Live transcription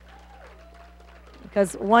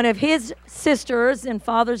because one of his sisters and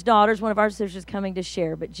father's daughters, one of our sisters, coming to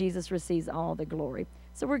share, but Jesus receives all the glory.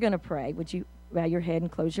 So we're going to pray. Would you bow your head and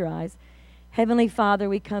close your eyes? Heavenly Father,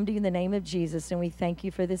 we come to you in the name of Jesus, and we thank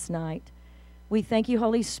you for this night. We thank you,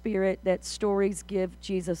 Holy Spirit, that stories give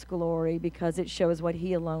Jesus glory because it shows what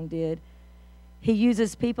he alone did. He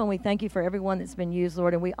uses people, and we thank you for everyone that's been used,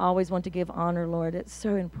 Lord, and we always want to give honor, Lord. It's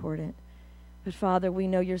so important. But, Father, we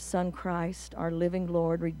know your Son, Christ, our living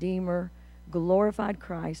Lord, Redeemer, glorified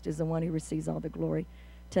Christ, is the one who receives all the glory.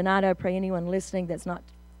 Tonight, I pray anyone listening that's not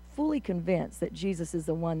fully convinced that Jesus is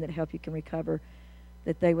the one that help you can recover,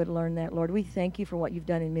 that they would learn that, Lord. We thank you for what you've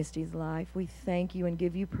done in Misty's life. We thank you and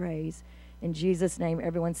give you praise. In Jesus' name,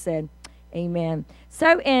 everyone said, amen.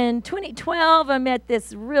 So in 2012, I met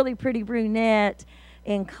this really pretty brunette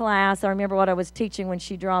in class. I remember what I was teaching when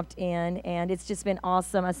she dropped in, and it's just been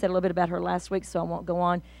awesome. I said a little bit about her last week, so I won't go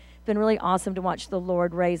on. It's been really awesome to watch the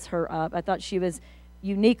Lord raise her up. I thought she was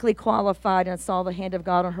uniquely qualified, and I saw the hand of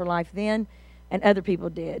God on her life then, and other people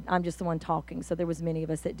did. I'm just the one talking, so there was many of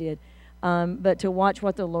us that did. But to watch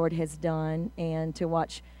what the Lord has done and to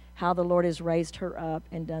watch how the Lord has raised her up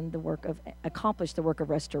and accomplished the work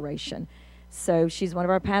of restoration. So she's one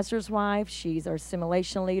of our pastor's wives. She's our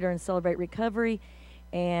assimilation leader in Celebrate Recovery,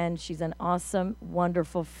 and she's an awesome,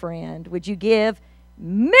 wonderful friend. Would you give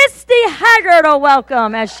Misty Haggard a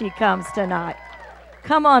welcome as she comes tonight?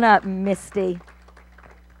 Come on up, Misty.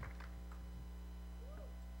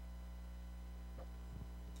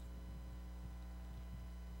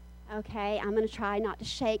 Okay, I'm going to try not to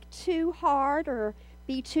shake too hard or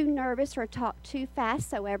be too nervous or talk too fast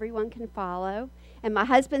so everyone can follow. And my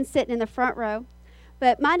husband's sitting in the front row.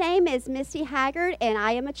 But my name is Misty Haggard, and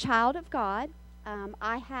I am a child of God.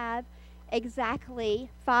 I have exactly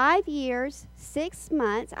 5 years, 6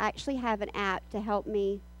 months. I actually have an app to help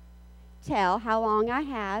me tell how long I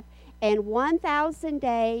have. And 1,000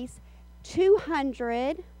 days,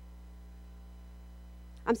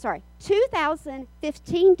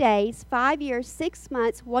 2,015 days, 5 years, 6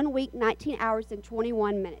 months, 1 week, 19 hours, and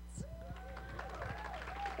 21 minutes.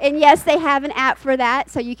 And yes, they have an app for that,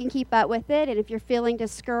 so you can keep up with it. And if you're feeling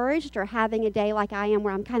discouraged or having a day like I am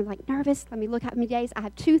where I'm kind of like nervous, let me look how many days. I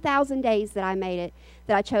have 2,000 days that I made it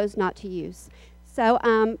that I chose not to use. So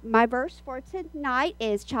my verse for tonight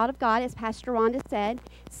is, Child of God, as Pastor Rhonda said,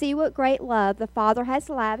 see what great love the Father has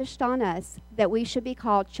lavished on us that we should be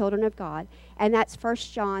called children of God. And that's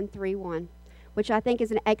 1 John 3:1, which I think is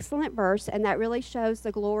an excellent verse, and that really shows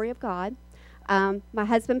the glory of God. My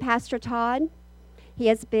husband, Pastor Todd, he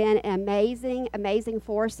has been an amazing, amazing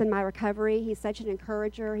force in my recovery. He's such an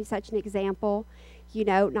encourager. He's such an example. You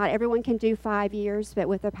know, not everyone can do 5 years, but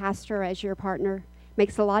with a pastor as your partner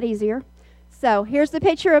makes it a lot easier. So here's the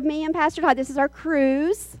picture of me and Pastor Todd. This is our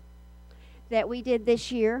cruise that we did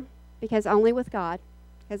this year, because only with God,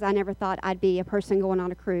 because I never thought I'd be a person going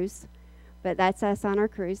on a cruise. But that's us on our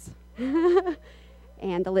cruise.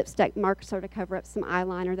 And the lipstick mark sort of cover up some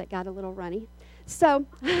eyeliner that got a little runny. So,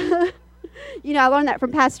 you know, I learned that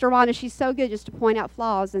from Pastor Rhonda. She's so good just to point out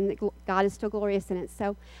flaws, and that God is still glorious in it.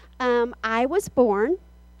 So I was born,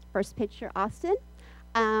 first picture, Austin,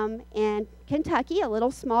 in Kentucky, a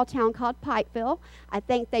little small town called Pikeville. I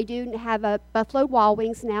think they do have a Buffalo Wild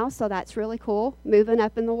Wings now, so that's really cool, moving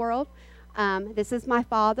up in the world. This is my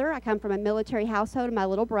father. I come from a military household, and my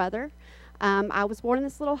little brother. I was born in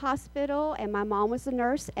this little hospital, and my mom was a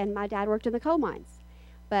nurse, and my dad worked in the coal mines.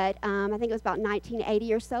 But I think it was about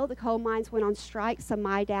 1980 or so, the coal mines went on strike, so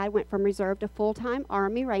my dad went from reserve to full-time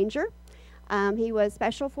Army Ranger. He was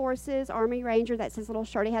Special Forces, Army Ranger. That's his little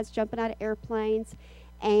shirt he has, jumping out of airplanes.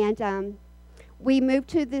 And we moved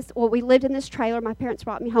to we lived in this trailer. My parents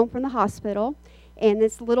brought me home from the hospital, in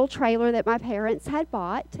this little trailer that my parents had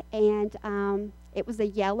bought. And it was a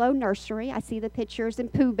yellow nursery. I see the pictures in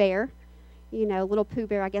Pooh Bear. You know, little Pooh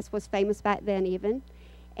Bear, I guess, was famous back then even.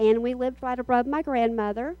 And we lived right above my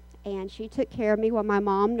grandmother, and she took care of me while my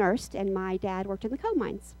mom nursed, and my dad worked in the coal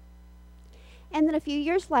mines. And then a few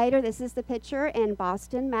years later, this is the picture in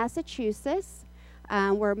Boston, Massachusetts,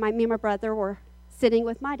 where me and my brother were sitting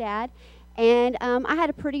with my dad. And I had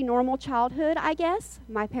a pretty normal childhood, I guess.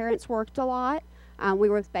 My parents worked a lot. We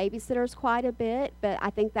were with babysitters quite a bit, but I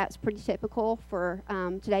think that's pretty typical for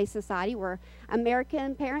today's society, where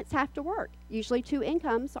American parents have to work. Usually 2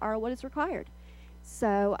 incomes are what is required.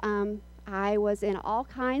 So I was in all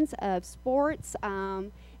kinds of sports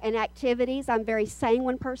and activities. I'm very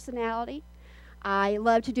sanguine personality. I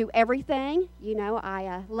love to do everything. You know,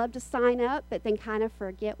 I love to sign up, but then kind of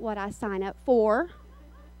forget what I sign up for.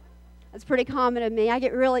 That's pretty common of me. I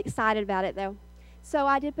get really excited about it, though. So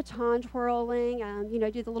I did baton twirling,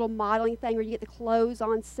 do the little modeling thing where you get the clothes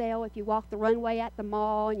on sale if you walk the runway at the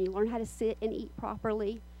mall, and you learn how to sit and eat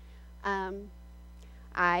properly.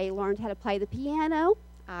 I learned how to play the piano,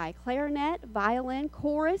 clarinet, violin,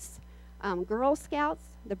 chorus, Girl Scouts,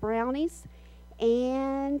 the Brownies,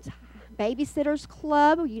 and Babysitters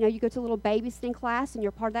Club. You go to a little babysitting class, and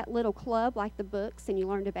you're part of that little club, like the books, and you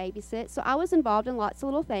learn to babysit. So I was involved in lots of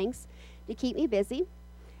little things to keep me busy.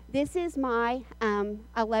 This is my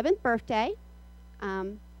 11th birthday.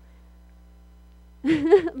 My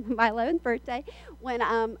 11th birthday, when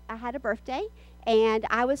I had a birthday, and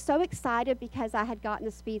I was so excited because I had gotten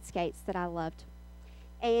the speed skates that I loved.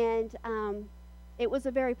 And it was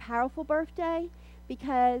a very powerful birthday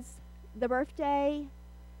because the birthday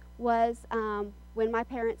was when my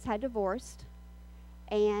parents had divorced.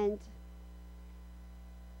 And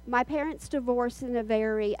my parents divorced in a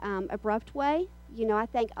very abrupt way. I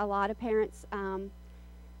think a lot of parents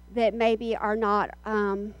that maybe are not,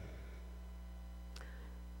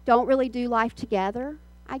 don't really do life together,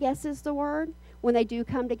 I guess is the word. When they do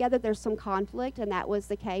come together, there's some conflict, and that was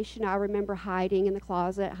the case. I remember hiding in the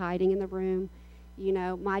closet, hiding in the room.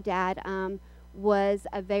 My dad was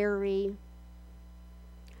a very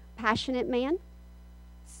passionate man.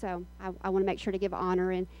 So I want to make sure to give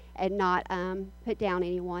honor and not put down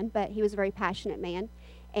anyone, but he was a very passionate man.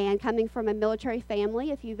 And coming from a military family,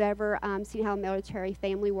 if you've ever seen how a military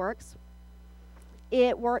family works,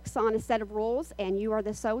 it works on a set of rules, and you are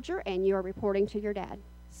the soldier, and you are reporting to your dad.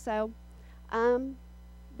 So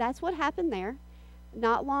that's what happened there.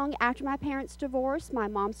 Not long after my parents' divorce, my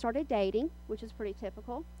mom started dating, which is pretty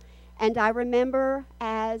typical. And I remember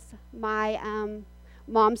as my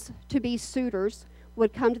mom's to-be suitors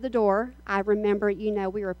would come to the door, I remember, we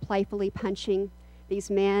were playfully punching these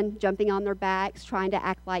men, jumping on their backs, trying to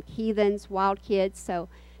act like heathens, wild kids, so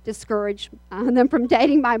discourage them from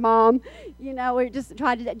dating my mom. We just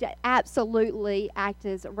tried to absolutely act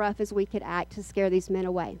as rough as we could act to scare these men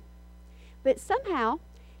away. But somehow,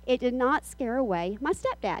 it did not scare away my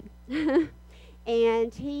stepdad.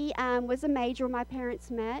 And he was a major when my parents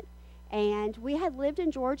met. And we had lived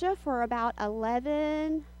in Georgia for about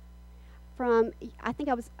 11, I think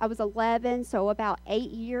I was 11, so about 8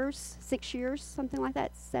 years, 6 years, something like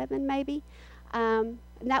that, 7 maybe. And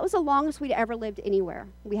that was the longest we'd ever lived anywhere.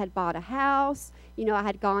 We had bought a house. I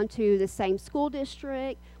had gone to the same school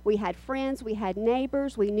district. We had friends. We had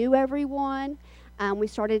neighbors. We knew everyone. We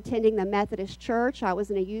started attending the Methodist church. I was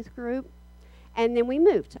in a youth group. And then we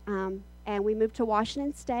moved. And we moved to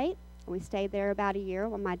Washington State. We stayed there about a year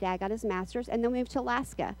when my dad got his master's. And then we moved to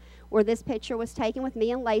Alaska, where this picture was taken with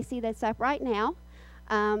me and Lacey that's up right now.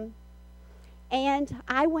 And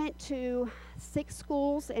I went to 6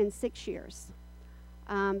 schools in 6 years,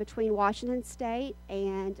 between Washington State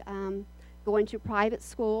and going to private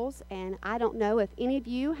schools. And I don't know if any of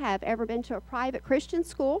you have ever been to a private Christian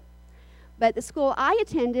school, but the school I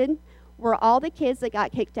attended were all the kids that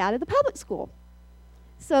got kicked out of the public school.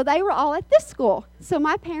 So they were all at this school. So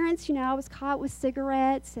my parents, I was caught with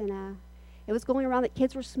cigarettes, and it was going around that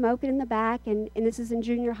kids were smoking in the back, and this is in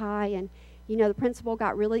junior high, and, the principal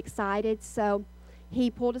got really excited, so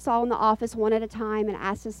he pulled us all in the office one at a time and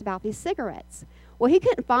asked us about these cigarettes. Well, he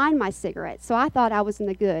couldn't find my cigarettes, so I thought I was in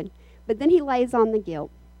the good. But then he lays on the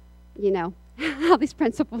guilt, how these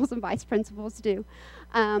principals and vice principals do.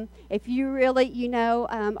 If you really,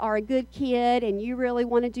 are a good kid and you really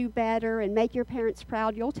want to do better and make your parents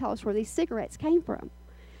proud, you'll tell us where these cigarettes came from.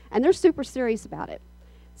 And they're super serious about it.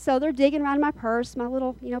 So they're digging around in my purse, my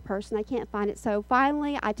little, purse, and they can't find it. So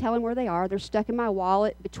finally, I tell them where they are. They're stuck in my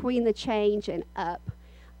wallet between the change and up.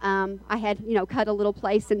 I had, cut a little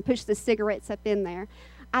place and pushed the cigarettes up in there.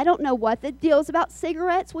 I don't know what the deal is about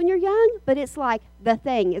cigarettes when you're young, but it's like the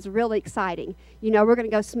thing is really exciting. We're going to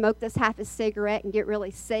go smoke this half a cigarette and get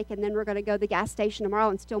really sick, and then we're going to go to the gas station tomorrow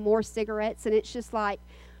and steal more cigarettes, and it's just like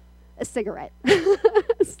a cigarette.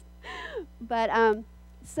 But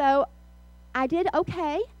so I did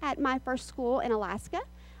okay at my first school in Alaska.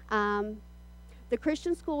 The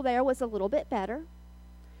Christian school there was a little bit better.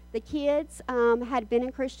 The kids had been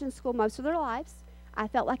in Christian school most of their lives. I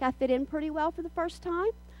felt like I fit in pretty well for the first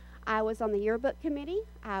time. I was on the yearbook committee.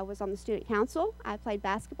 I was on the student council. I played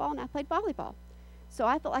basketball, and I played volleyball. So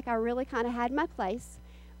I felt like I really kind of had my place.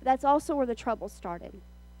 But that's also where the trouble started.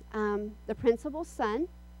 The principal's son,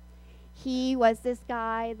 he was this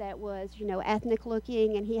guy that was, ethnic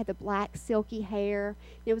looking, and he had the black silky hair.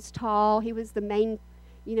 He was tall. He was the main,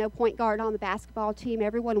 point guard on the basketball team.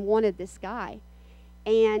 Everyone wanted this guy.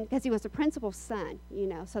 And because he was the principal's son,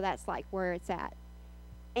 so that's like where it's at.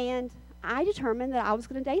 And I determined that I was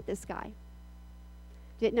going to date this guy.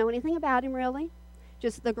 Didn't know anything about him really.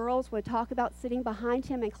 just the girls would talk about sitting behind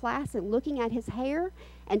him in class and looking at his hair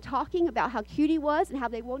and talking about how cute he was and how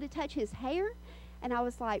they wanted to touch his hair. And I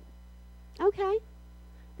was like, okay,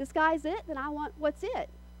 this guy's it, then what's it?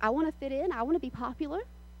 I want to fit in. I want to be popular.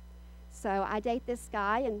 So I date this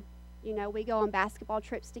guy, and, we go on basketball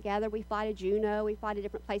trips together. We fly to Juneau. We fly to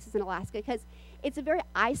different places in Alaska because it's a very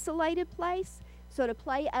isolated place. So to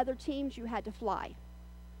play other teams, you had to fly.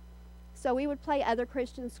 So we would play other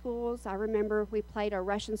Christian schools. I remember we played a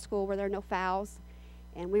Russian school where there are no fouls.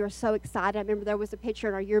 And we were so excited. I remember there was a picture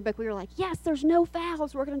in our yearbook. We were like, yes, there's no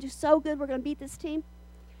fouls. We're going to do so good. We're going to beat this team.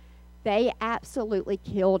 They absolutely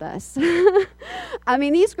killed us. I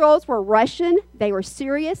mean, these girls were Russian. They were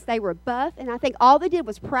serious. They were buff. And I think all they did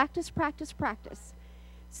was practice, practice, practice.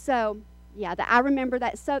 So, yeah, I remember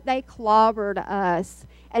that. So they clobbered us.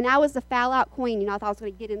 And I was the foul-out queen. I thought I was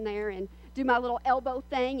going to get in there and do my little elbow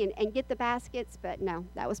thing and get the baskets. But, no,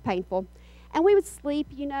 that was painful. And we would sleep,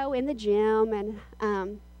 in the gym.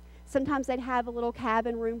 And sometimes they'd have a little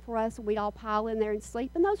cabin room for us, and we'd all pile in there and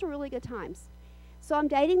sleep. And those were really good times. So I'm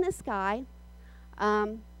dating this guy,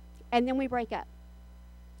 and then we break up.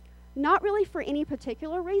 Not really for any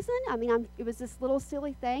particular reason. I mean, it was this little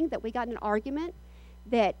silly thing that we got in an argument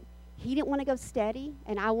that he didn't want to go steady,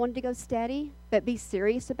 and I wanted to go steady, but be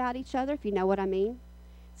serious about each other, if you know what I mean.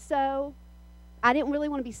 So I didn't really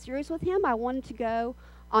want to be serious with him. I wanted to go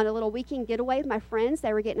on a little weekend getaway with my friends.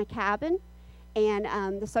 They were getting a cabin,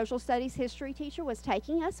 and the social studies history teacher was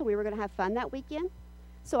taking us, and we were going to have fun that weekend.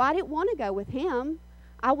 So I didn't want to go with him.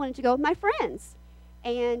 I wanted to go with my friends.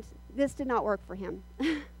 And this did not work for him.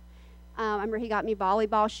 I remember he got me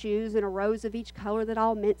volleyball shoes and a rose of each color that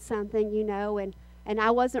all meant something, and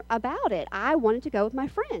I wasn't about it. I wanted to go with my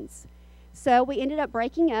friends. So we ended up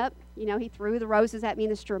breaking up. He threw the roses at me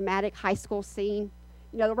in this dramatic high school scene.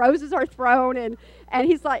 The roses are thrown, and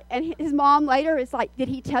he's like, and his mom later is like, did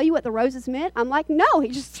he tell you what the roses meant? I'm like, no, he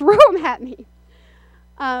just threw them at me.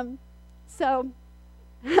 So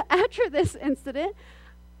after this incident,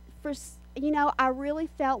 I really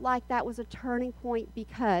felt like that was a turning point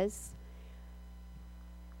because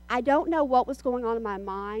I don't know what was going on in my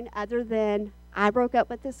mind other than I broke up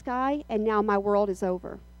with this guy and now my world is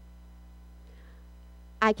over.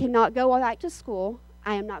 I cannot go back to school.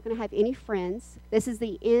 I am not going to have any friends. This is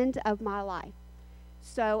the end of my life.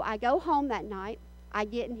 So I go home that night. I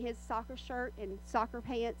get in his soccer shirt and soccer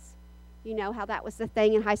pants. You know how that was the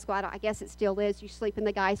thing in high school. I guess it still is. You sleep in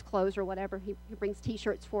the guy's clothes or whatever. He brings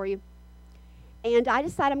T-shirts for you. And I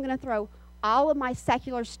decide I'm going to throw all of my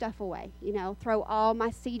secular stuff away. Throw all my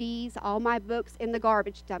CDs, all my books in the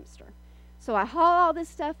garbage dumpster. So I haul all this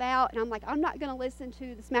stuff out, and I'm like, I'm not going to listen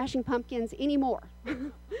to the Smashing Pumpkins anymore.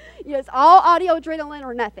 It's all audio adrenaline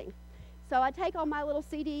or nothing. So I take all my little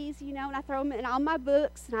CDs, and I throw them in all my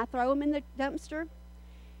books, and I throw them in the dumpster.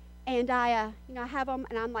 And I have them,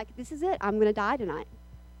 and I'm like, this is it. I'm going to die tonight.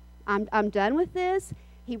 I'm done with this.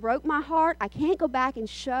 He broke my heart. I can't go back and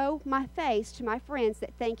show my face to my friends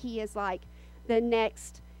that think he is like the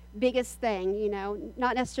next biggest thing,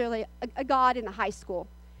 not necessarily a god in the high school.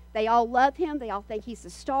 They all love him. They all think he's the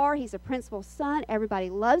star. He's the principal's son. Everybody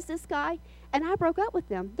loves this guy. And I broke up with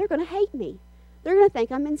them. They're going to hate me. They're going to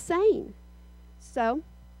think I'm insane. So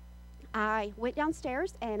I went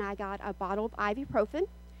downstairs, and I got a bottle of ibuprofen.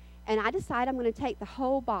 And I decided I'm going to take the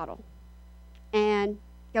whole bottle and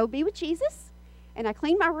go be with Jesus. And I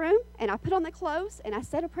cleaned my room, and I put on the clothes, and I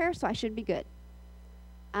said a prayer, so I should be good.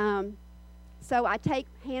 So I take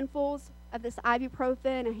handfuls of this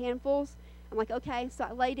ibuprofen and handfuls. I'm like, okay. So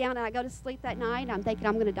I lay down, and I go to sleep that night. I'm thinking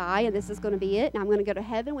I'm going to die, and this is going to be it, and I'm going to go to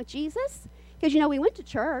heaven with Jesus. Because, we went to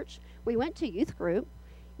church. We went to youth group.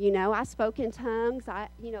 I spoke in tongues. I,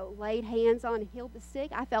 laid hands on and healed the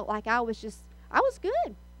sick. I felt like I was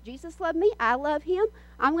good. Jesus loved me. I love him.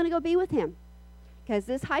 I'm going to go be with him. Because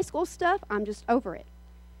this high school stuff, I'm just over it.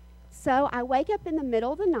 So I wake up in the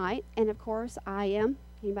middle of the night, and of course I am,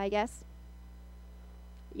 anybody guess?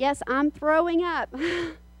 Yes, I'm throwing up.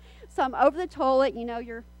 So I'm over the toilet,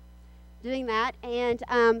 you're doing that, and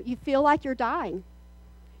you feel like you're dying.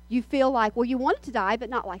 You feel like, well, you wanted to die, but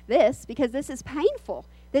not like this, because this is painful.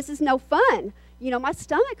 This is no fun. My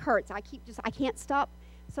stomach hurts. I can't stop.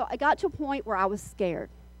 So I got to a point where I was scared,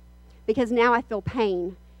 because now I feel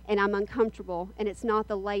pain. And I'm uncomfortable, and it's not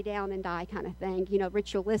the lay down and die kind of thing,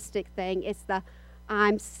 ritualistic thing. It's the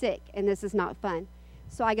I'm sick, and this is not fun.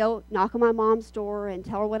 So I go knock on my mom's door and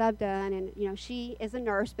tell her what I've done, and, she is a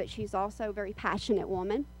nurse, but she's also a very passionate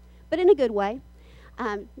woman, but in a good way.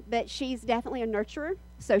 But she's definitely a nurturer,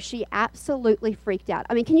 so she absolutely freaked out.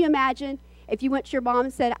 I mean, can you imagine if you went to your mom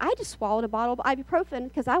and said, I just swallowed a bottle of ibuprofen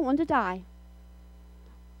because I wanted to die?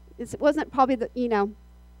 It wasn't probably the,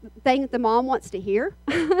 thing that the mom wants to hear.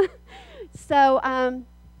 So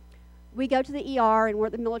we go to the ER, and we're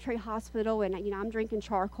at the military hospital, and I'm drinking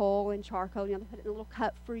charcoal, they put it in a little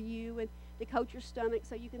cup for you and to coat your stomach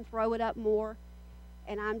so you can throw it up more.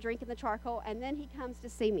 And I'm drinking the charcoal, and then he comes to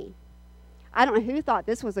see me. I don't know who thought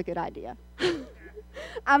this was a good idea.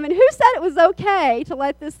 I mean, who said it was okay to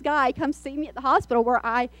let this guy come see me at the hospital where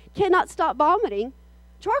I cannot stop vomiting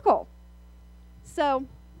charcoal? So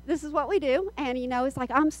this is what we do, and it's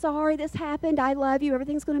like, I'm sorry this happened, I love you,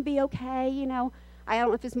 everything's going to be okay. I don't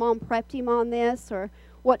know if his mom prepped him on this or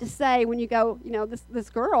what to say when you go, this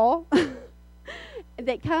girl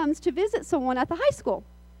that comes to visit someone at the high school.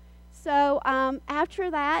 So after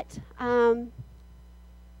that,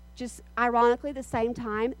 just ironically, the same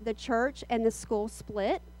time, the church and the school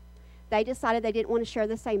split. They decided they didn't want to share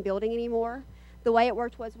the same building anymore. The way it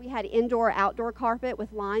worked was we had indoor-outdoor carpet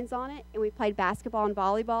with lines on it, and we played basketball and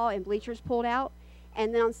volleyball, and bleachers pulled out.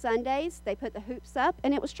 And then on Sundays, they put the hoops up,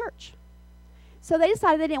 and it was church. So they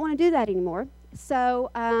decided they didn't want to do that anymore. So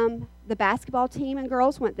the basketball team and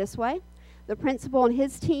girls went this way. The principal and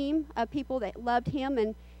his team of people that loved him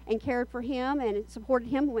and cared for him and supported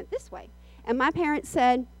him went this way. And my parents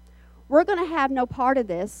said, we're going to have no part of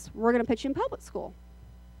this. We're going to put you in public school.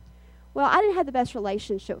 Well, I didn't have the best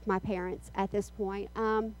relationship with my parents at this point.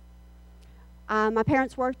 My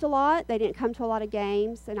parents worked a lot. They didn't come to a lot of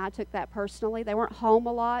games, and I took that personally. They weren't home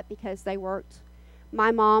a lot because they worked.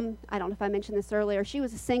 My mom, I don't know if I mentioned this earlier, she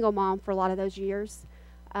was a single mom for a lot of those years.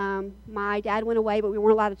 My dad went away, but we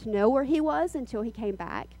weren't allowed to know where he was until he came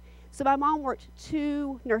back. So my mom worked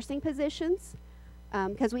 2 nursing positions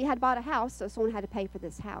because we had bought a house, so someone had to pay for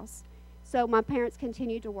this house. So my parents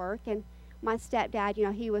continued to work, and my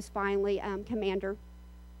stepdad, he was finally commander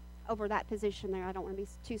over that position there. I don't want to be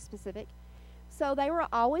too specific. So they were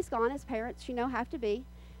always gone, as parents, have to be.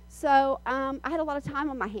 So I had a lot of time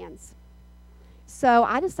on my hands. So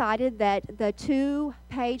I decided that the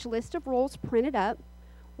 2-page list of rules printed up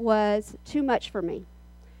was too much for me.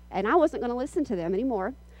 And I wasn't going to listen to them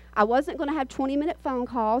anymore. I wasn't going to have 20-minute phone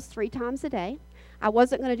calls 3 times a day. I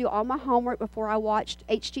wasn't going to do all my homework before I watched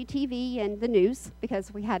HGTV and the news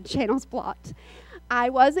because we had channels blocked. I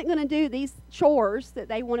wasn't going to do these chores that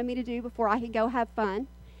they wanted me to do before I could go have fun.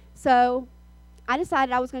 So I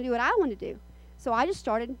decided I was going to do what I wanted to do. So I just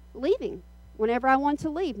started leaving whenever I wanted to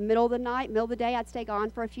leave. Middle of the night, middle of the day, I'd stay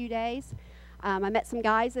gone for a few days. I met some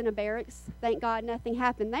guys in a barracks. Thank God nothing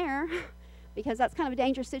happened there because that's kind of a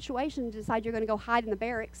dangerous situation to decide you're going to go hide in the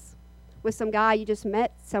barracks with some guy you just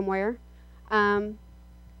met somewhere.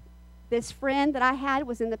 This friend that I had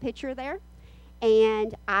was in the picture there,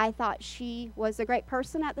 and I thought she was a great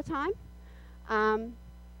person at the time. And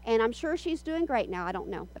I'm sure she's doing great now. I don't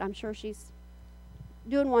know, but I'm sure she's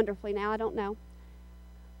doing wonderfully now. I don't know.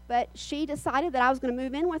 But she decided that I was going to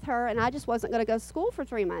move in with her, and I just wasn't going to go to school for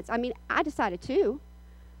 3 months. I mean, I decided to.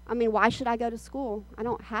 I mean, why should I go to school? I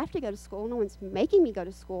don't have to go to school. No one's making me go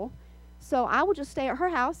to school. So I will just stay at her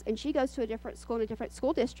house, and she goes to a different school in a different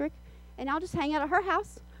school district, and I'll just hang out at her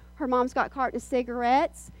house. Her mom's got a carton of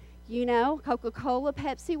cigarettes, Coca-Cola,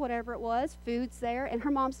 Pepsi, whatever it was, food's there, and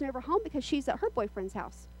her mom's never home because she's at her boyfriend's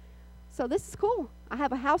house. So this is cool. I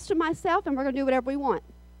have a house to myself, and we're going to do whatever we want.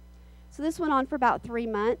 So this went on for about 3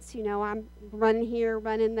 months. I'm running here,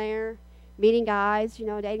 running there, meeting guys,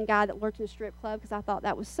 dating a guy that worked in a strip club because I thought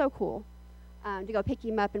that was so cool to go pick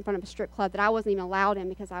him up in front of a strip club that I wasn't even allowed in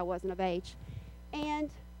because I wasn't of age.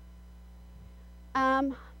 And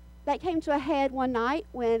that came to a head one night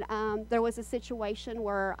when there was a situation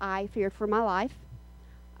where I feared for my life.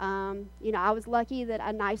 I was lucky that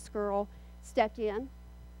a nice girl stepped in,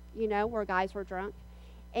 where guys were drunk.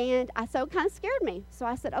 And so it kind of scared me. So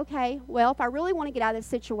I said, okay, well, if I really want to get out of this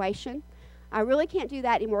situation, I really can't do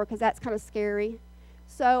that anymore because that's kind of scary.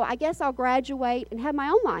 So I guess I'll graduate and have my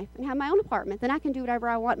own life and have my own apartment. Then I can do whatever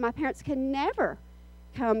I want. My parents can never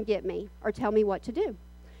come get me or tell me what to do.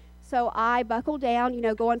 So I buckled down,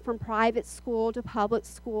 going from private school to public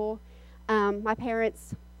school. My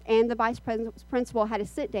parents and the vice principal had to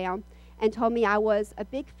sit down and told me I was a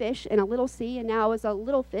big fish in a little sea, and now I was a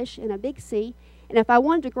little fish in a big sea. And if I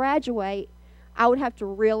wanted to graduate, I would have to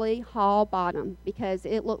really haul bottom because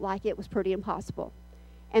it looked like it was pretty impossible.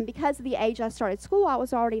 And because of the age I started school, I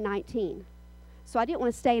was already 19. So I didn't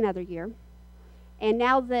want to stay another year. And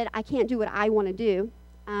now that I can't do what I want to do,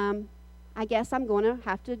 I guess I'm going to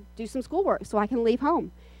have to do some schoolwork so I can leave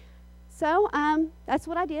home. So that's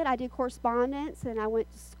what I did. I did correspondence, and I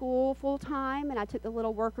went to school full-time, and I took the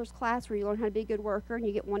little workers class where you learn how to be a good worker, and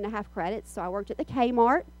you get 1.5 credits. So I worked at the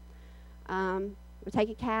Kmart. Would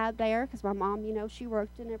take a cab there because my mom, she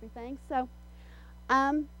worked and everything. So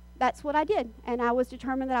that's what I did, and I was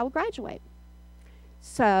determined that I would graduate.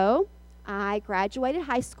 So I graduated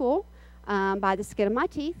high school by the skin of my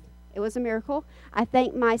teeth. It was a miracle. I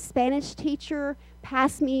think my Spanish teacher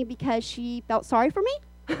passed me because she felt sorry for me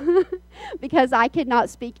because I could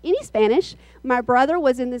not speak any Spanish. My brother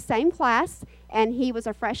was in the same class, and he was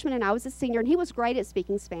a freshman and I was a senior, and he was great at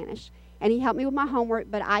speaking Spanish. And he helped me with my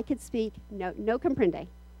homework, but I could speak no comprende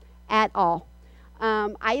at all.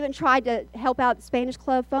 I even tried to help out the Spanish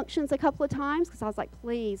club functions a couple of times because I was like,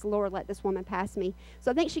 please, Lord, let this woman pass me.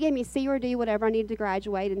 So I think she gave me C or D, whatever I needed to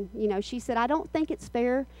graduate. And, she said, I don't think it's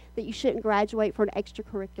fair that you shouldn't graduate for an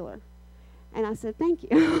extracurricular. And I said, thank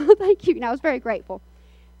you. Thank you. And I was very grateful.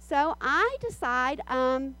 So I decide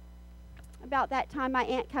about that time my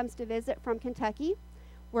aunt comes to visit from Kentucky,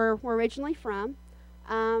 where we're originally from.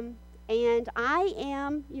 And I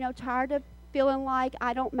am, tired of feeling like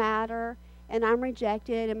I don't matter and I'm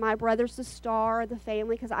rejected, and my brother's the star of the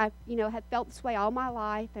family because I, have felt this way all my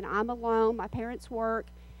life, and I'm alone. My parents work.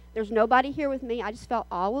 There's nobody here with me. I just felt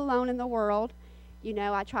all alone in the world.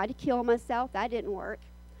 I tried to kill myself. That didn't work.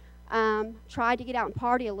 Tried to get out and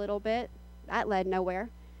party a little bit. That led nowhere.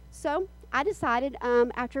 So I decided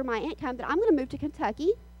after my aunt came that I'm going to move to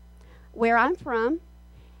Kentucky, where I'm from,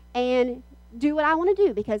 and do what I want to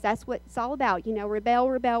do because that's what it's all about. Rebel,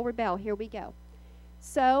 rebel, rebel. Here we go.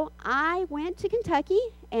 So I went to Kentucky,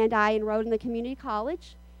 and I enrolled in the community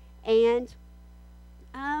college, and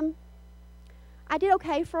I did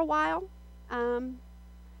okay for a while, kind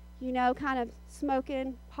of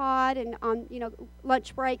smoking pot and on,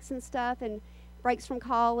 lunch breaks and stuff and breaks from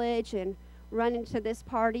college and running to this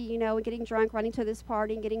party, and getting drunk, running to this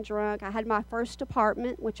party and getting drunk. I had my first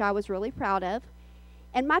apartment, which I was really proud of.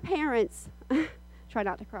 And my parents, try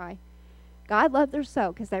not to cry, God love their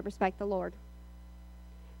soul because they respect the Lord.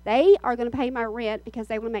 They are going to pay my rent because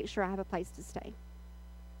they want to make sure I have a place to stay.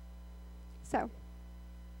 So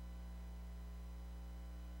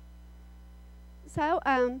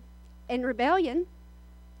in rebellion,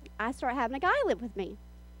 I started having a guy live with me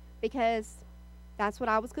because that's what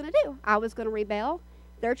I was going to do. I was going to rebel.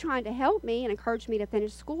 They're trying to help me and encourage me to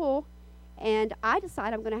finish school, and I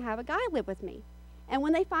decide I'm going to have a guy live with me. And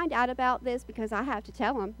when they find out about this, because I have to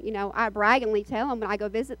tell them, I braggingly tell them when I go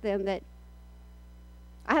visit them that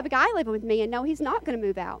I have a guy living with me, and no, he's not going to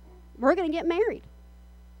move out. We're going to get married.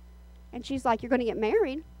 And she's like, you're going to get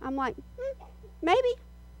married? I'm like, maybe.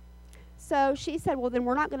 So she said, well, then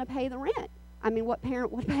we're not going to pay the rent. I mean, what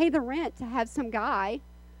parent would pay the rent to have some guy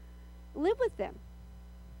live with them?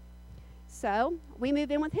 So we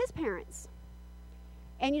moved in with his parents.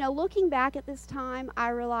 And, looking back at this time, I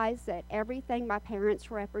realized that everything my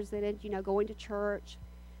parents represented, going to church,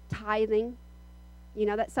 tithing,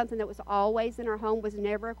 that's something that was always in our home, was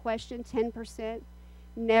never a question, 10%.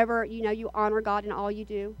 Never, you honor God in all you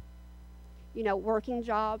do. Working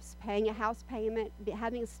jobs, paying a house payment,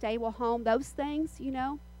 having a stable home, those things,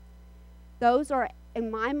 those are,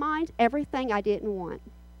 in my mind, everything I didn't want.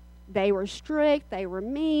 They were strict, they were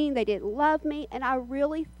mean, they didn't love me, and I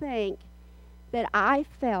really think that I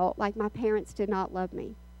felt like my parents did not love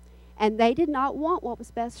me, and they did not want what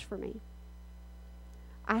was best for me.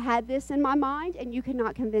 I had this in my mind, and you could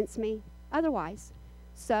not convince me otherwise.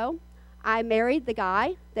 So I married the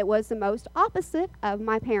guy that was the most opposite of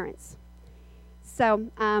my parents. So,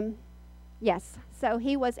 yes, so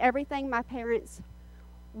he was everything my parents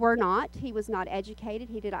were not. He was not educated.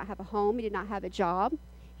 He did not have a home. He did not have a job.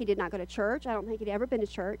 He did not go to church. I don't think he'd ever been to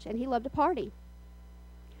church, and he loved to party.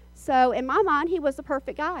 So in my mind, he was the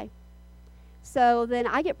perfect guy. So then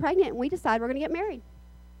I get pregnant, and we decide we're going to get married.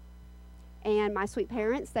 And my sweet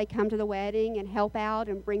parents, they come to the wedding and help out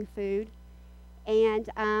and bring food. And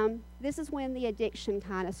this is when the addiction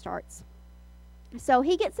kind of starts. So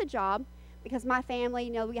he gets a job because my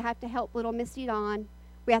family, we have to help little Misty Dawn.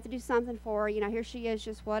 We have to do something for her. Here she is,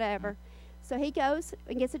 just whatever. So he goes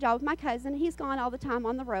and gets a job with my cousin. He's gone all the time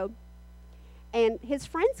on the road. And his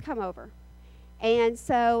friends come over. And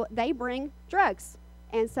so they bring drugs.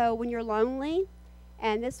 And so when you're lonely,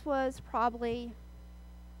 and this was probably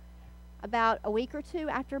about a week or two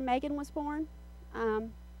after Megan was born,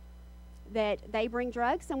 that they bring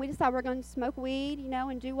drugs, and we decide we're going to smoke weed,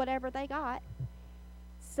 and do whatever they got.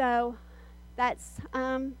 So that's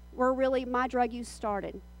where really my drug use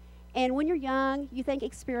started. And when you're young, you think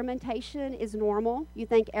experimentation is normal. You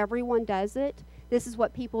think everyone does it. This is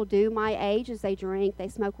what people do my age, is they drink, they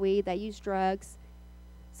smoke weed, they use drugs.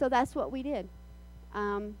 So that's what we did.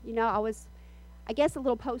 I was, I guess, a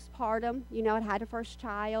little postpartum. I'd had a first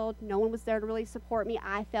child. No one was there to really support me.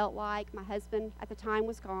 I felt like my husband at the time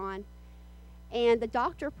was gone. And the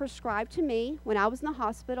doctor prescribed to me, when I was in the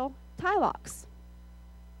hospital, Tylox.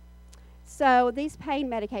 So these pain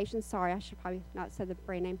medications, sorry, I should probably not say the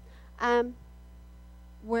brand name,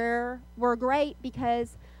 were great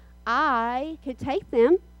because I could take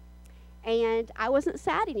them and I wasn't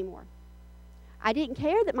sad anymore. I didn't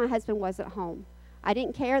care that my husband wasn't home. I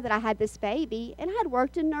didn't care that I had this baby, and I had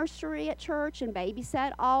worked in nursery at church and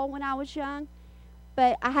babysat all when I was young,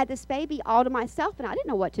 but I had this baby all to myself, and I didn't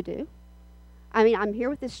know what to do. I mean, I'm here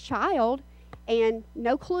with this child, and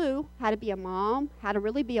no clue how to be a mom, how to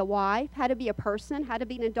really be a wife, how to be a person, how to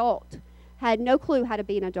be an adult. Had no clue how to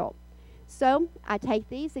be an adult. So I take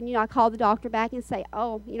these, and, I call the doctor back and say,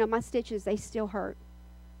 oh, my stitches, they still hurt.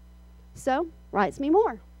 So writes me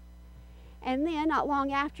more. And then not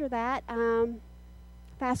long after that,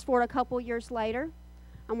 fast forward a couple years later,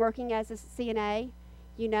 I'm working as a CNA.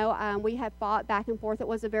 We have fought back and forth. It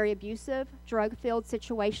was a very abusive, drug-filled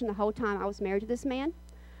situation the whole time I was married to this man.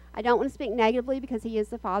 I don't want to speak negatively because he is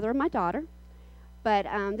the father of my daughter. But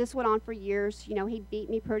this went on for years. He beat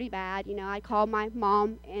me pretty bad. I'd call my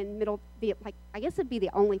mom in I guess it'd be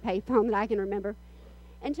the only payphone that I can remember,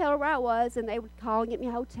 and tell her where I was, and they would call and get me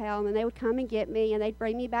a hotel, and then they would come and get me, and they'd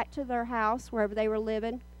bring me back to their house, wherever they were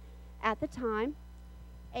living at the time.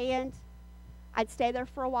 And I'd stay there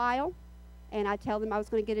for a while, and I'd tell them I was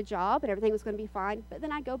going to get a job, and everything was going to be fine. But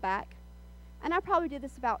then I'd go back. And I probably did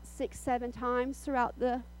this about 6-7 times throughout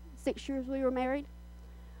the 6 years we were married.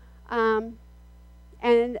 And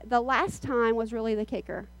the last time was really the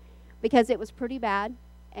kicker, because it was pretty bad.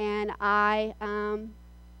 And I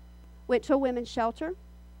went to a women's shelter.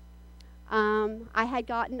 I had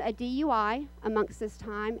gotten a DUI amongst this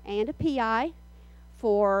time and a PI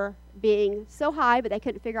for being so high, but they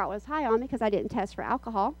couldn't figure out what I was high on because I didn't test for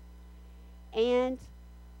alcohol. And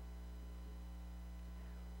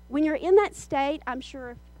when you're in that state, I'm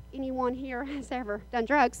sure if anyone here has ever done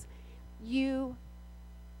drugs, you're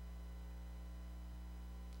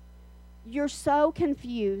so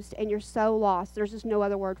confused and you're so lost. There's just no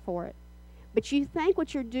other word for it. But you think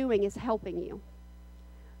what you're doing is helping you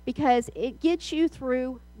because it gets you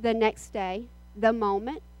through the next day, the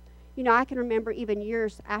moment. I can remember even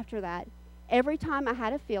years after that, every time I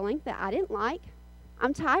had a feeling that I didn't like,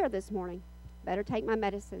 I'm tired this morning, better take my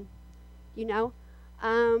medicine.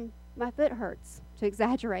 My foot hurts, to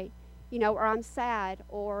exaggerate, or I'm sad,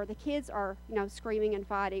 or the kids are, screaming and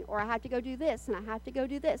fighting, or I have to go do this and I have to go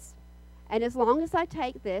do this. And as long as I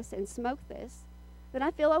take this and smoke this, then I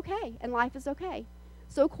feel okay and life is okay.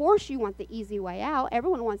 So of course you want the easy way out.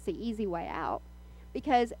 Everyone wants the easy way out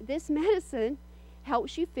because this medicine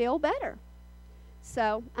helps you feel better.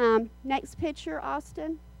 So next picture,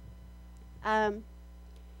 Austin.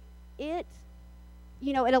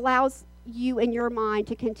 It allows you and your mind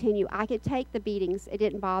to continue. I could take the beatings. It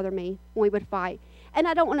didn't bother me when we would fight. And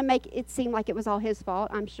I don't want to make it seem like it was all his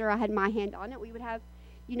fault. I'm sure I had my hand on it. We would have,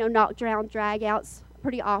 knocked around drag-outs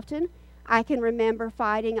pretty often. I can remember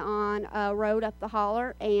fighting on a road up the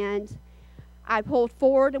holler, and I pulled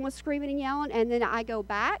forward and was screaming and yelling, and then I go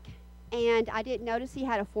back, and I didn't notice he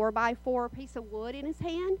had a 4x4 piece of wood in his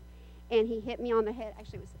hand, and he hit me on the head.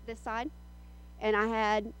 Actually, it was this side, and I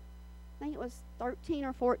had, I think it was 13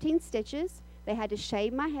 or 14 stitches. They had to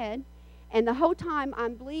shave my head, and the whole time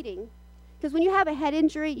I'm bleeding, because when you have a head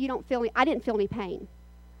injury, I didn't feel any pain.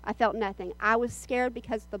 I felt nothing. I was scared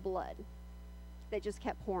because of the blood that just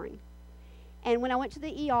kept pouring. And when I went to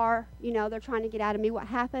the ER, they're trying to get out of me what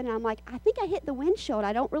happened. And I'm like, I think I hit the windshield.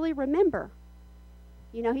 I don't really remember.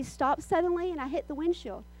 He stopped suddenly, and I hit the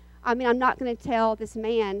windshield. I mean, I'm not going to tell this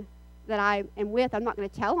man that I am with, I'm not going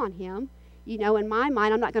to tell on him. In my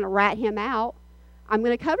mind, I'm not going to rat him out. I'm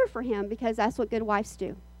going to cover for him because that's what good wives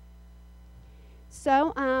do.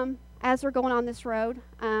 So as we're going on this road,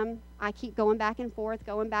 I keep going back and forth,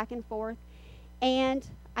 and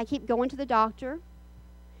I keep going to the doctor.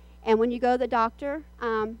 And when you go to the doctor,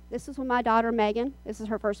 this is when my daughter, Megan, this is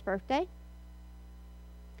her first birthday.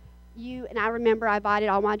 And I remember I invited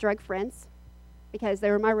all my drug friends because they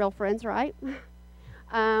were my real friends, right?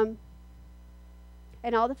 And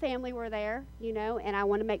all the family were there, and I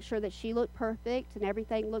want to make sure that she looked perfect and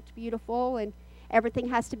everything looked beautiful, and everything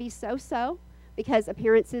has to be so because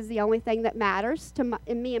appearance is the only thing that matters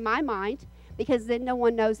in my mind, because then no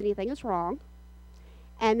one knows anything is wrong.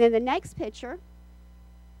 And then the next picture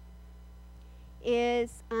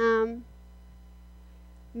is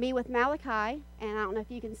me with Malachi, and I don't know if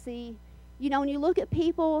you can see, when you look at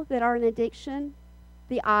people that are in addiction,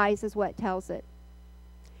 the eyes is what tells it.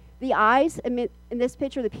 The eyes, in this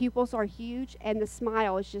picture, the pupils are huge, and the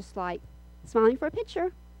smile is just like smiling for a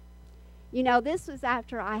picture. This was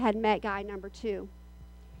after I had met guy number 2,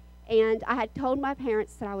 and I had told my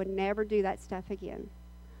parents that I would never do that stuff again.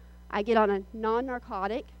 I get on a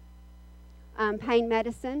non-narcotic, pain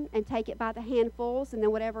medicine and take it by the handfuls and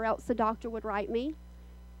then whatever else the doctor would write me.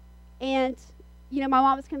 And, my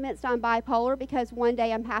mom was convinced I'm bipolar because one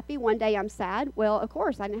day I'm happy, one day I'm sad. Well, of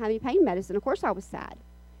course, I didn't have any pain medicine. Of course I was sad.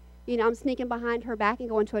 I'm sneaking behind her back and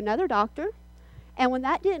going to another doctor. And when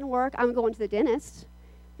that didn't work, I'm going to the dentist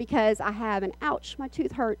because I have an ouch, my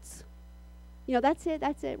tooth hurts. That's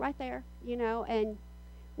it right there, and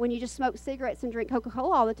when you just smoke cigarettes and drink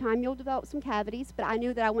Coca-Cola all the time, you'll develop some cavities. But I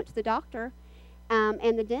knew that I went to the doctor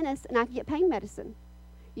and the dentist, and I could get pain medicine.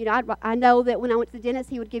 I know that when I went to the dentist,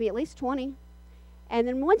 he would give me at least 20. And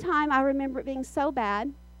then one time, I remember it being so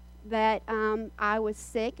bad that I was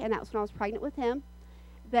sick, and that was when I was pregnant with him,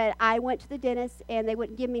 that I went to the dentist, and they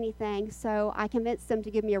wouldn't give me anything. So I convinced them to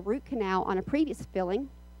give me a root canal on a previous filling,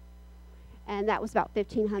 and that was about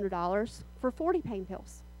 $1,500 for 40 pain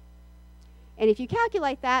pills. And if you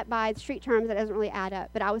calculate that by the street terms, that doesn't really add up.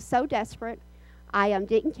 But I was so desperate, I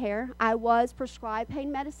didn't care. I was prescribed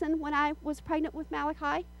pain medicine when I was pregnant with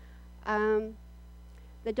Malachi.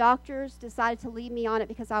 The doctors decided to leave me on it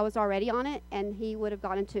because I was already on it, and he would have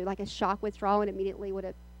gone into like a shock withdrawal and immediately would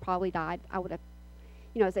have probably died. I would have,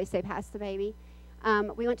 as they say, passed the baby.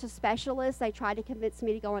 We went to specialists. They tried to convince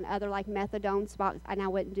me to go on other like methadone spots, and I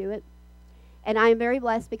wouldn't do it. And I am very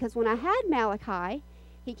blessed because when I had Malachi,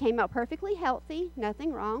 he came out perfectly healthy,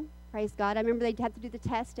 nothing wrong. Praise God. I remember they'd have to do the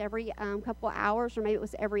test every couple of hours, or maybe it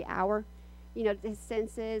was every hour, his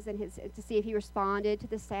senses and to see if he responded to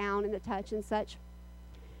the sound and the touch and such.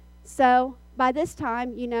 So by this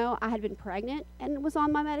time, I had been pregnant and was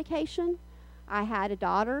on my medication. I had a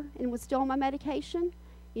daughter and was still on my medication.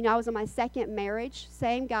 I was in my second marriage,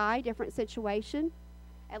 same guy, different situation.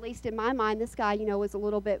 At least in my mind, this guy, was a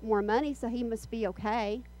little bit more money, so he must be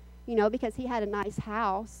okay, because he had a nice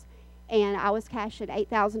house, and I was cashing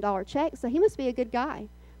 $8,000 checks, so he must be a good guy.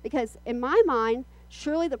 Because in my mind,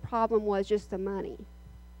 surely the problem was just the money.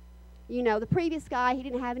 The previous guy, he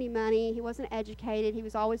didn't have any money, he wasn't educated, he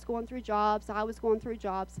was always going through jobs, I was going through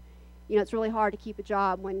jobs. It's really hard to keep a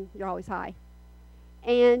job when you're always high.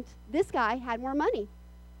 And this guy had more money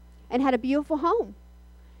and had a beautiful home.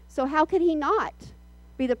 So how could he not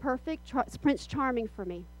be the perfect Prince Charming for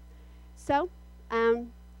me? So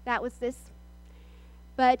that was this.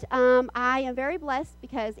 But I am very blessed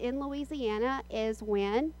because in Louisiana is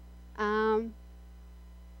when,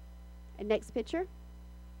 next picture,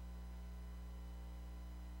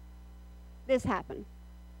 this happened.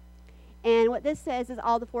 And what this says is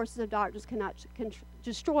all the forces of darkness cannot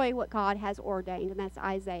destroy what God has ordained, and that's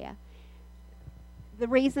Isaiah. The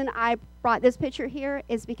reason I brought this picture here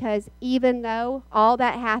is because even though all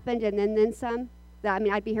that happened and then some,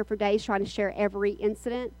 I'd be here for days trying to share every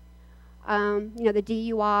incident. The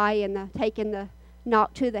DUI and the taking the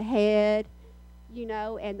knock to the head,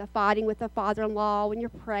 and the fighting with the father-in-law when you're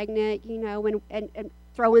pregnant, and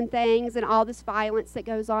throwing things and all this violence that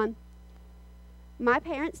goes on. My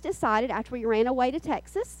parents decided after we ran away to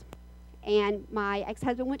Texas and my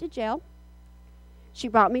ex-husband went to jail, she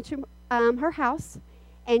brought me to her house,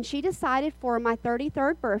 and she decided for my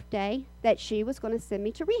 33rd birthday that she was going to send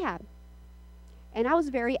me to rehab. And I was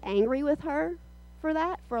very angry with her for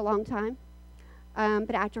that for a long time.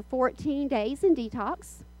 But after 14 days in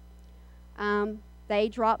detox, they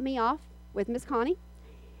dropped me off with Miss Connie,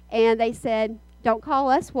 and they said, "Don't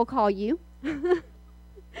call us, we'll call you."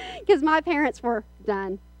 Because my parents were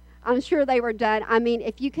done. I'm sure they were done.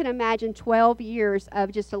 If you can imagine 12 years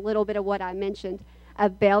of just a little bit of what I mentioned,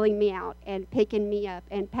 of bailing me out and picking me up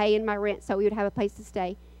and paying my rent so we would have a place to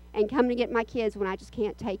stay and coming to get my kids when I just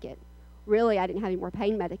can't take it. Really, I didn't have any more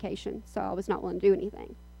pain medication, so I was not willing to do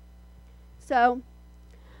anything. So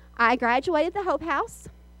I graduated the Hope House,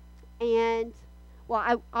 and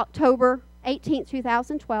October 18th,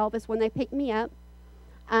 2012 is when they picked me up.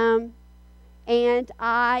 And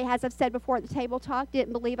I, as I've said before at the table talk,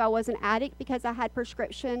 didn't believe I was an addict because I had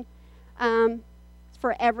prescription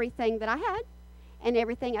for everything that I had and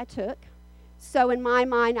everything I took. So in my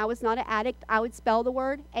mind, I was not an addict. I would spell the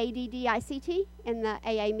word ADDICT in the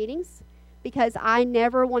AA meetings because I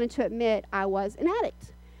never wanted to admit I was an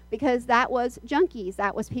addict, because that was junkies.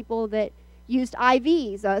 That was people that used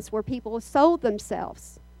IVs. Us were people who sold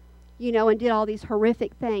themselves, and did all these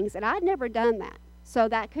horrific things. And I'd never done that. So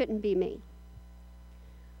that couldn't be me.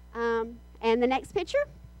 And the next picture.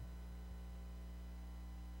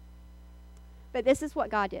 But this is what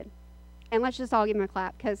God did. And let's just all give him a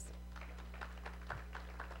clap, because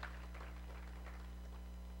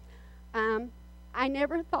I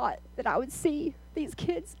never thought that I would see these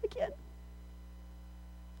kids again.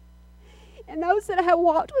 And those that have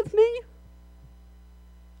walked with me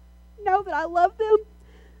know that I love them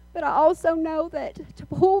But I also know that to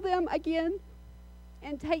pull them again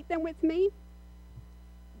and take them with me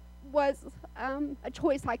was a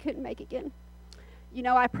choice I couldn't make again. You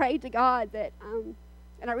know, I prayed to God that,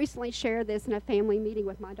 and I recently shared this in a family meeting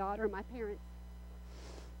with my daughter and my parents,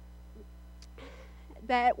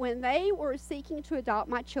 that when they were seeking to adopt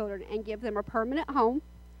my children and give them a permanent home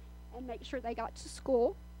and make sure they got to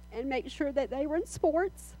school and make sure that they were in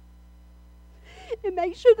sports and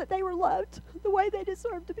make sure that they were loved the way they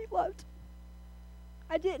deserved to be loved,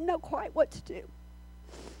 I didn't know quite what to do.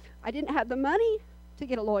 I didn't have the money to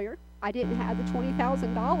get a lawyer. I didn't have the $20,000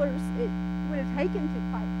 it would have taken to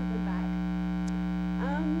fight for them back.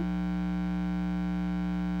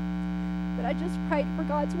 But I just prayed for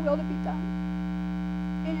God's will to be done.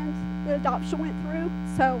 And the adoption went through,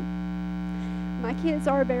 so my kids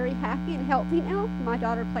are very happy and healthy now. My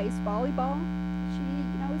daughter plays volleyball. She,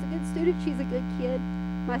 is a good student. She's a good kid.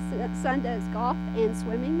 My son does golf and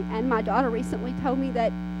swimming, and my daughter recently told me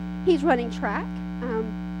that he's running track,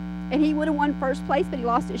 and he would have won first place, but he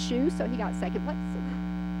lost his shoes, so he got second place.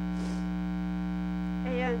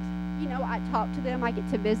 And, I talk to them. I get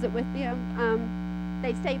to visit with them.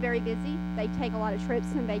 They stay very busy. They take a lot of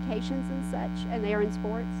trips and vacations and such, and they are in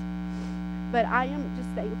sports. But I am just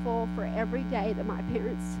thankful for every day that my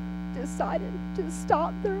parents decided to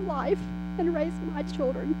stop their life and raise my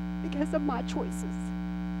children because of my choices.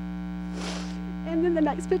 And then the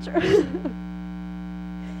next picture.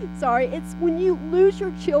 Sorry, it's when you lose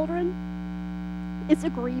your children, it's a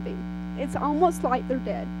grieving. It's almost like they're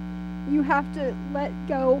dead. You have to let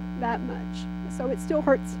go that much. So it still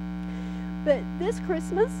hurts. But this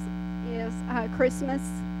Christmas is Christmas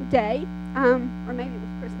Day, or maybe it was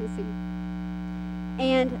Christmas Eve.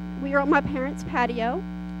 And we are on my parents' patio,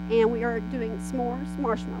 and we are doing s'mores,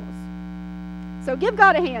 marshmallows. So give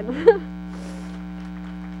God a hand.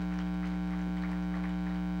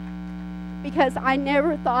 Because I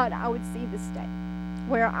never thought I would see this day,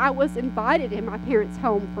 where I was invited in my parents'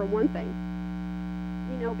 home for one thing.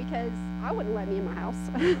 Because I wouldn't let me in my house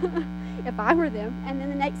if I were them. And then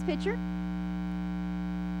the next picture.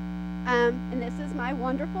 And this is my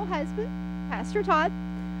wonderful husband, Pastor Todd.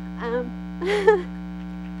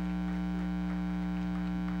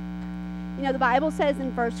 The Bible says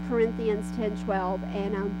in 1 Corinthians 10:12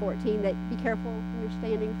 and 14 that be careful when you're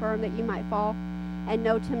standing firm that you might fall, and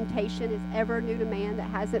no temptation is ever new to man that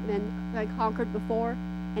hasn't been conquered before,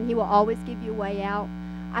 and he will always give you a way out.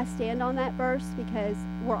 I stand on that verse because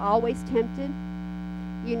we're always tempted.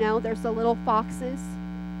 There's the little foxes,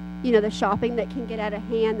 the shopping that can get out of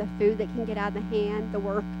hand, the food that can get out of the hand, the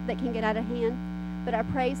work that can get out of hand. But I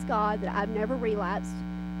praise God that I've never relapsed.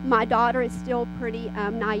 My daughter is still pretty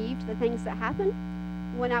naive to the things that happen.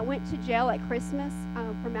 When I went to jail at Christmas,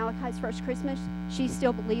 for Malachi's first Christmas, she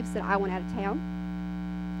still believes that I went out of town.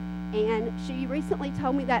 And she recently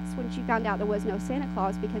told me that's when she found out there was no Santa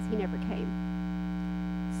Claus because he never came.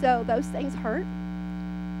 So those things hurt.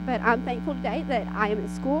 But I'm thankful today that I am in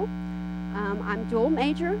school. I'm dual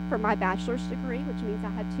major for my bachelor's degree, which means I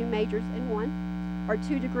have 2 majors in one, or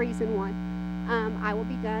 2 degrees in one. I will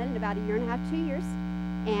be done in about 1.5 years, 2 years.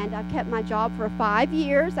 And I've kept my job for 5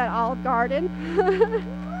 years at Olive Garden,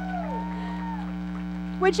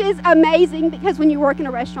 which is amazing because when you work in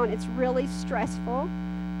a restaurant, it's really stressful.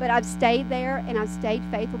 But I've stayed there and I've stayed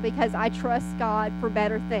faithful because I trust God for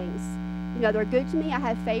better things. They're good to me. I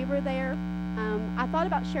have favor there. I thought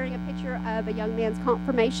about sharing a picture of a young man's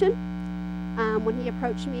confirmation. When he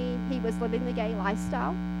approached me, he was living the gay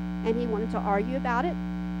lifestyle, and he wanted to argue about it.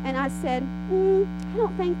 And I said, I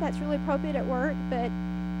don't think that's really appropriate at work, but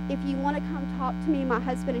if you want to come talk to me and my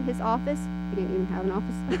husband in his office, he didn't even have an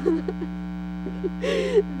office,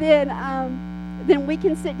 then we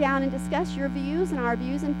can sit down and discuss your views and our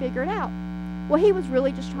views and figure it out. Well, he was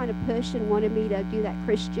really just trying to push and wanted me to do that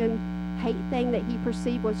Christian hate thing that he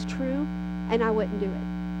perceived was true, and I wouldn't do it.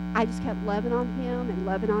 I just kept loving on him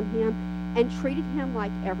and treated him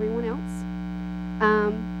like everyone else.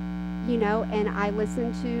 And I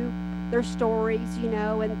listened to their stories,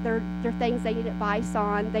 and their things they need advice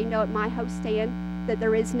on. They know at my host stand that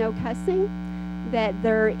there is no cussing, that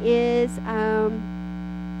there is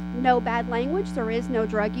no bad language, there is no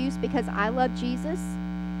drug use, because I love Jesus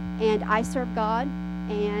and I serve God.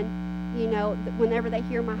 And whenever they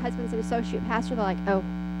hear my husband's an associate pastor, they're like, oh,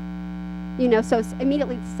 so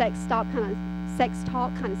immediately the sex talk kind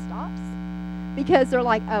of stops, because they're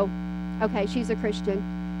like, oh, okay, she's a Christian.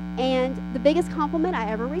 And the biggest compliment I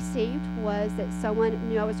ever received was that someone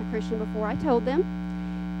knew I was a Christian before I told them.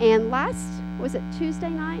 And was it Tuesday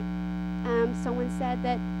night? Someone said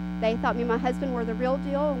that they thought me and my husband were the real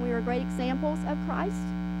deal and we were great examples of Christ.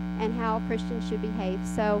 and how Christians should behave.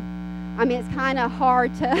 So, I mean, it's kind of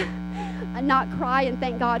hard to not cry and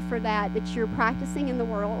thank God for that you're practicing in the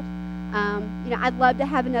world. I'd love to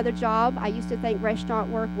have another job. I used to think restaurant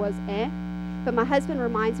work was but my husband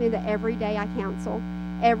reminds me that every day I counsel.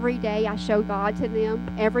 Every day I show God to them.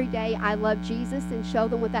 Every day I love Jesus and show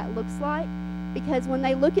them what that looks like. Because when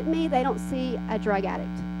they look at me, they don't see a drug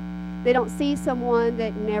addict. They don't see someone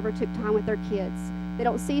that never took time with their kids. They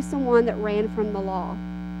don't see someone that ran from the law.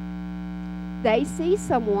 They see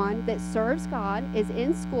someone that serves God, is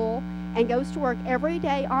in school, and goes to work every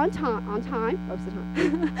day on time, most of the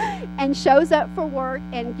time, and shows up for work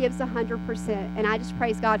and gives 100%. And I just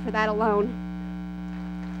praise God for that alone.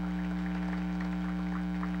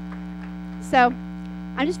 So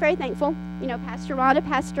I'm just very thankful. Pastor Rhonda,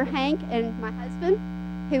 Pastor Hank, and my husband,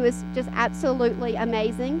 who is just absolutely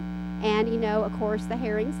amazing. And, of course, the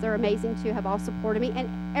Herrings, they're amazing too, have all supported me. And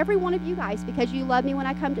every one of you guys, because you love me when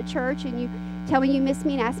I come to church and you tell me you miss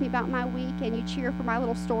me and ask me about my week and you cheer for my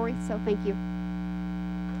little story. So thank you.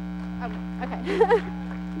 Oh, okay.